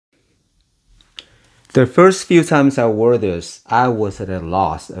The first few times I wore this, I was at a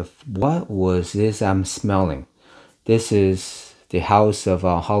loss of what was this I'm smelling. This is the House of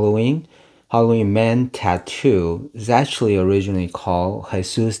Halloween. Halloween Man Tattoo is actually originally called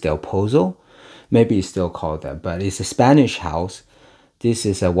Jesus del Pozo. Maybe it's still called that, but it's a Spanish house. This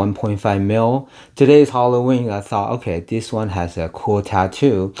is a 1.5 mil. Today is Halloween. I thought, okay, this one has a cool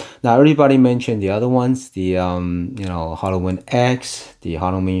tattoo. Now everybody mentioned the other ones, the Halloween X, the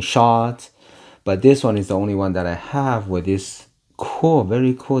Halloween shot, but this one is the only one that I have with this cool,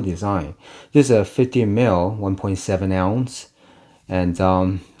 very cool design. This is a 50 mil, 1.7 ounce, and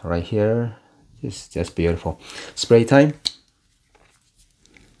right here, it's just beautiful. Spray time.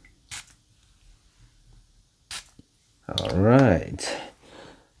 All right.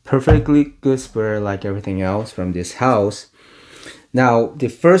 Perfectly good spray like everything else from this house. Now, the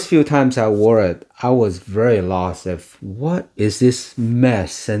first few times I wore it, I was very lost of what is this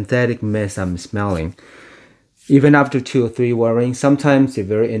mess, synthetic mess I'm smelling. Even after 2 or 3 wearing, sometimes the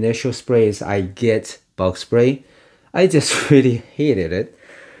very initial sprays I get bug spray. I just really hated it.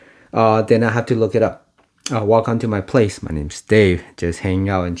 Then I have to look it up. Walk onto my place. My name's Dave, just hanging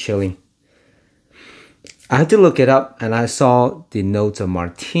out and chilling. I had to look it up and I saw the notes of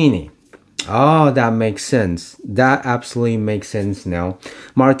martini. Oh, that makes sense. That absolutely makes sense now.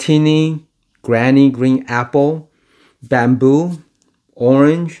 Martini, granny green apple, bamboo,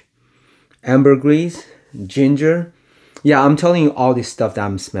 orange, ambergris, ginger. Yeah, I'm telling you all this stuff that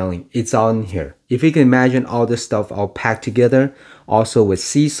I'm smelling. It's all in here. If you can imagine all this stuff all packed together, also with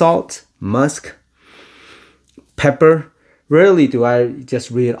sea salt, musk, pepper. Rarely do I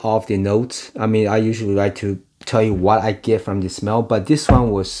just read off the notes. I mean, I usually like to tell you what I get from the smell, but this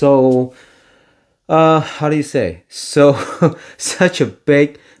one was so, how do you say? So, such a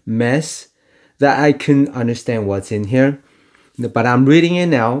big mess that I couldn't understand what's in here. But I'm reading it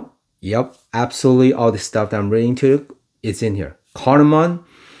now. Yep, absolutely all the stuff that I'm reading to, it's in here. Cardamom.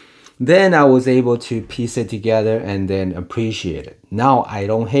 Then I was able to piece it together and then appreciate it. Now I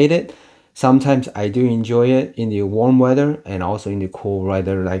don't hate it. Sometimes I do enjoy it in the warm weather and also in the cool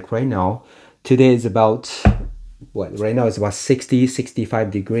weather like right now. Today is about, what, right now it's about 60, 65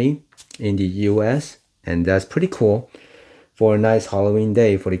 degree in the US. And that's pretty cool for a nice Halloween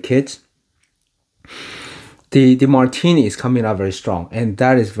day for the kids. The martini is coming out very strong and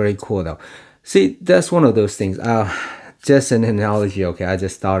that is very cool though. See, that's one of those things. Just an analogy, okay? I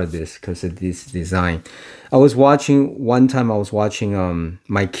just thought of this because of this design. One time I was watching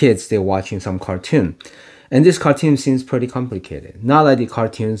my kids, they're watching some cartoon. And this cartoon seems pretty complicated. Not like the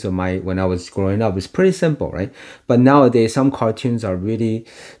cartoons of when I was growing up. It's pretty simple, right? But nowadays, some cartoons are really,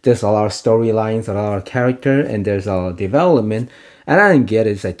 there's a lot of storylines, a lot of character, and there's a lot of development. And I didn't get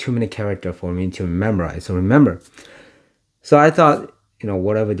it. It's like too many characters for me to memorize or remember. So I thought,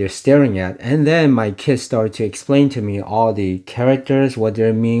 whatever they're staring at. And then my kids started to explain to me all the characters, what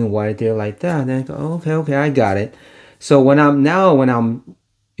they mean, why they're like that. And I go, okay, I got it. So when I'm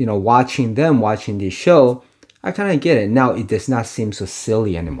watching the show, I kind of get it. Now it does not seem so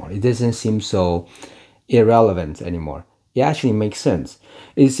silly anymore. It doesn't seem so irrelevant anymore. It actually makes sense.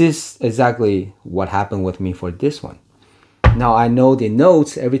 Is this exactly what happened with me for this one? Now I know the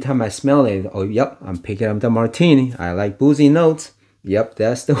notes. Every time I smell it, oh, yep, I'm picking up the martini. I like boozy notes. Yep,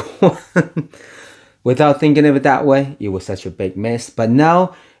 that's the one. Without thinking of it that way, it was such a big mess. But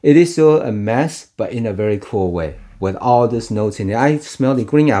now it is still a mess, but in a very cool way. With all these notes in it. I smell the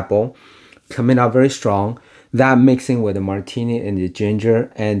green apple coming out very strong. That mixing with the martini and the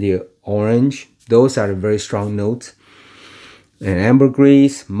ginger and the orange. Those are the very strong notes. And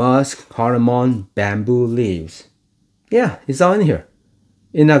ambergris, musk, cardamom, bamboo leaves. Yeah, it's all in here.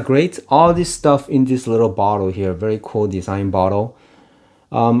 Isn't that great? All this stuff in this little bottle here. Very cool design bottle.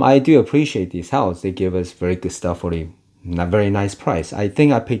 I do appreciate this house. They give us very good stuff for a very nice price. I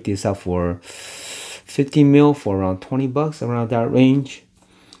think I picked this up for 50 mil for around 20 bucks, around that range.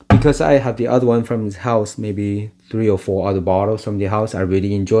 Because I have the other one from this house, maybe 3 or 4 other bottles from the house. I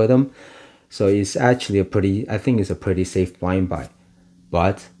really enjoy them. So it's actually I think it's a pretty safe blind buy.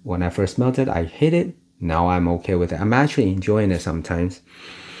 But when I first smelled it, I hate it. Now I'm okay with it. I'm actually enjoying it sometimes.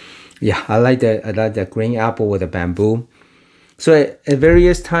 Yeah, I like that green apple with the bamboo. So at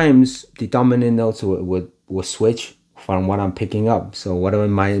various times, the dominant notes would switch from what I'm picking up. So whatever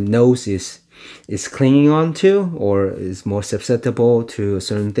my nose is clinging on to or is more susceptible to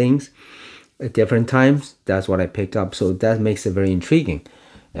certain things at different times, that's what I picked up. So that makes it very intriguing,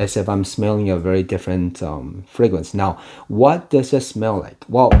 as if I'm smelling a very different fragrance. Now, what does it smell like?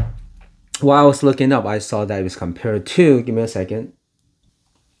 Well, while I was looking up, I saw that it was compared to, give me a second.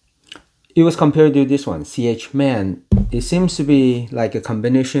 it was compared to this one, CH Man. It seems to be like a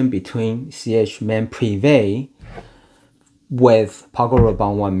combination between CH Man Privé with Paco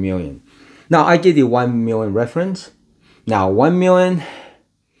Rabanne 1 million. Now I give the 1 million reference. Now 1 million,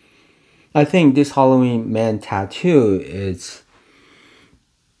 I think this Halloween Man tattoo is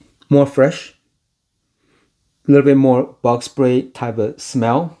more fresh, a little bit more bug spray type of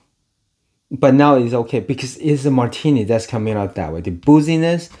smell. But now it's okay because it's a martini that's coming out that way. The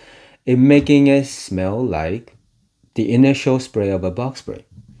booziness is making it smell like the initial spray of a bug spray.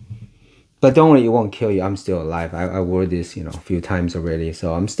 But don't worry, it won't kill you. I'm still alive. I wore this, a few times already,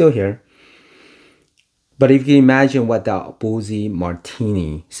 so I'm still here. But if you imagine what the boozy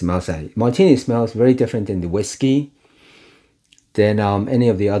martini smells like, martini smells very different than the whiskey, than any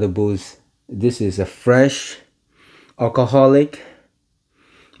of the other booze. This is a fresh, alcoholic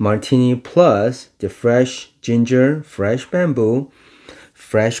martini plus the fresh ginger, fresh bamboo,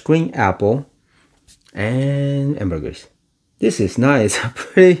 fresh green apple, and hamburgers. This is nice.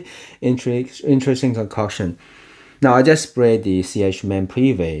 Pretty interesting concoction. Now I just sprayed the CH Man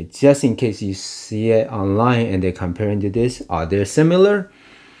Privé just in case you see it online and they're comparing to this. Are they similar?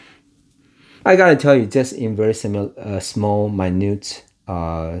 I gotta tell you, just in very small, minute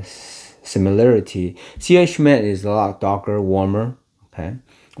similarity, CH Man is a lot darker, warmer. Okay,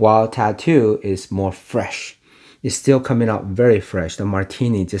 while tattoo is more fresh. It's still coming out very fresh. The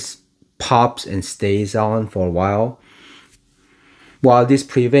martini just pops and stays on for a while. While this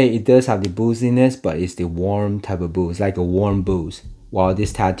Privé, it does have the booziness, but it's the warm type of booze, like a warm booze. While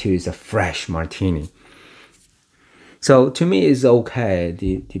this tattoo is a fresh martini. So to me, it's okay.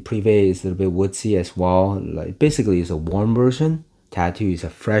 The Privé is a little bit woodsy as well. Like basically, it's a warm version. Tattoo is a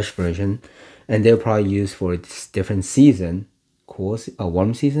fresh version, and they'll probably use for this different season.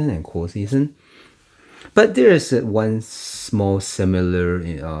 Warm season and cool season, but there is one small similar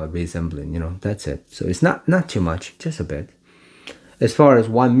resembling. That's it. So it's not too much, just a bit. As far as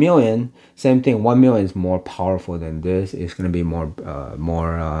 1 million, same thing. 1 million is more powerful than this. It's gonna be more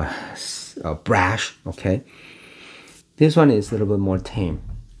brash. Okay, this one is a little bit more tame.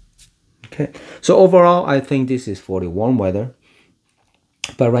 Okay, so overall, I think this is for the warm weather.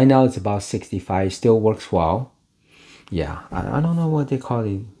 But right now it's about 65. Still works well. Yeah, I don't know what they call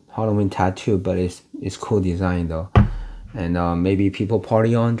it, Halloween tattoo, but it's cool design though, and maybe people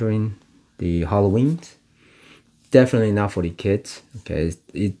party on during the Halloweens. Definitely not for the kids. Okay,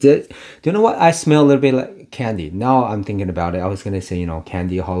 it did. Do you know what? I smell a little bit like candy. Now I'm thinking about it. I was gonna say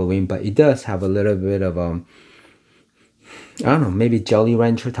candy Halloween, but it does have a little bit of I don't know, maybe Jolly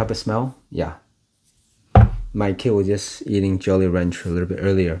Rancher type of smell. Yeah, my kid was just eating Jolly Rancher a little bit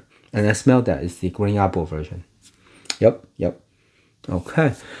earlier, and I smelled that. It's the green apple version. Yep.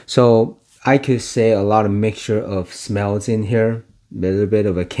 Okay, so I could say a lot of mixture of smells in here. A little bit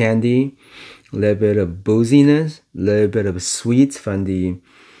of a candy, a little bit of booziness, a little bit of sweets from the,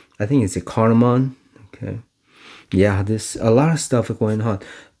 I think it's a cardamom. Okay, yeah, there's a lot of stuff going on.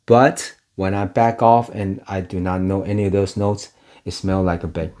 But when I back off and I do not know any of those notes, it smells like a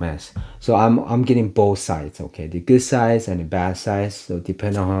big mess. So I'm getting both sides. Okay, the good sides and the bad sides. So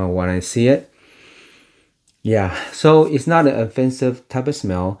depending on how when I see it. Yeah, so it's not an offensive type of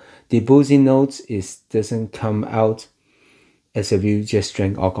smell. The boozy notes doesn't come out as if you just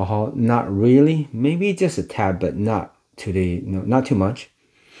drank alcohol. Not really. Maybe just a tad, but not not too much.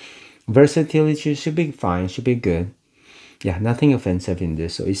 Versatility should be fine, should be good. Yeah, nothing offensive in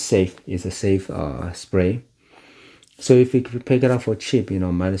this, so it's safe. It's a safe spray. So if you could pick it up for cheap,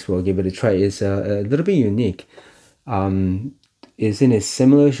 might as well give it a try. It's a little bit unique. Is in a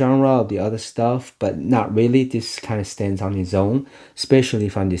similar genre of the other stuff, but not really. This kind of stands on its own, especially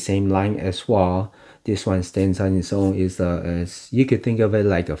from the same line as well. This one stands on its own. Is you could think of it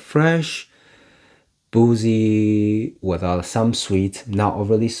like a fresh, boozy without some sweet, not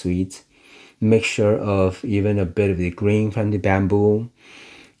overly sweet, mixture of even a bit of the green from the bamboo.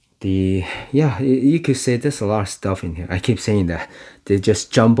 You could say there's a lot of stuff in here. I keep saying that. They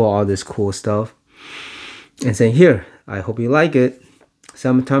just jumble all this cool stuff and say, here, I hope you like it.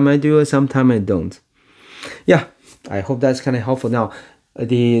 Sometime I do it, sometime I don't. Yeah, I hope that's kind of helpful. Now,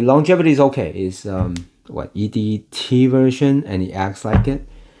 the longevity is okay. It's EDT version, and it acts like it.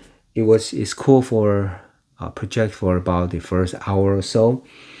 It's cool for project for about the first hour or so.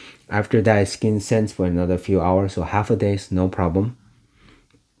 After that, skin sense for another few hours, so half a day is no problem.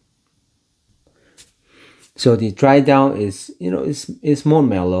 So the dry down is it's more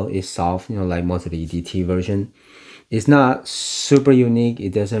mellow, it's soft, like most of the EDT version. It's not super unique.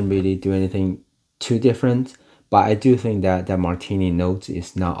 It doesn't really do anything too different, but I do think that that martini note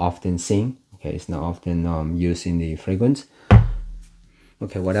is not often seen. Okay, it's not often used in the fragrance.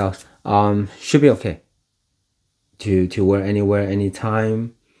 Okay, what else? Should be okay to wear anywhere,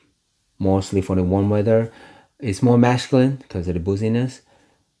 anytime. Mostly for the warm weather. It's more masculine because of the booziness.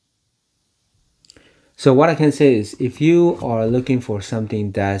 So what I can say is, if you are looking for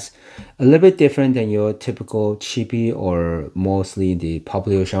something that's a little bit different than your typical cheapie or mostly the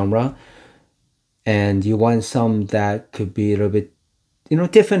popular genre, and you want some that could be a little bit,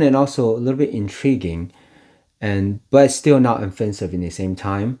 different and also a little bit intriguing, and but still not offensive in the same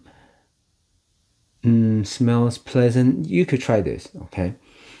time, smells pleasant, you could try this. Okay,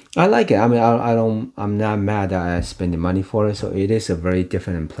 I like it. I mean, I'm not mad that I spend the money for it. So it is a very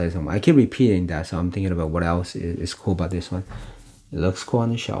different and pleasant one. I keep repeating that, so I'm thinking about what else is cool about this one. It looks cool on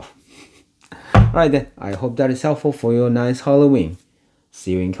the shelf. All right then. I hope that is helpful for your nice Halloween.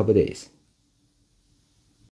 See you in a couple days.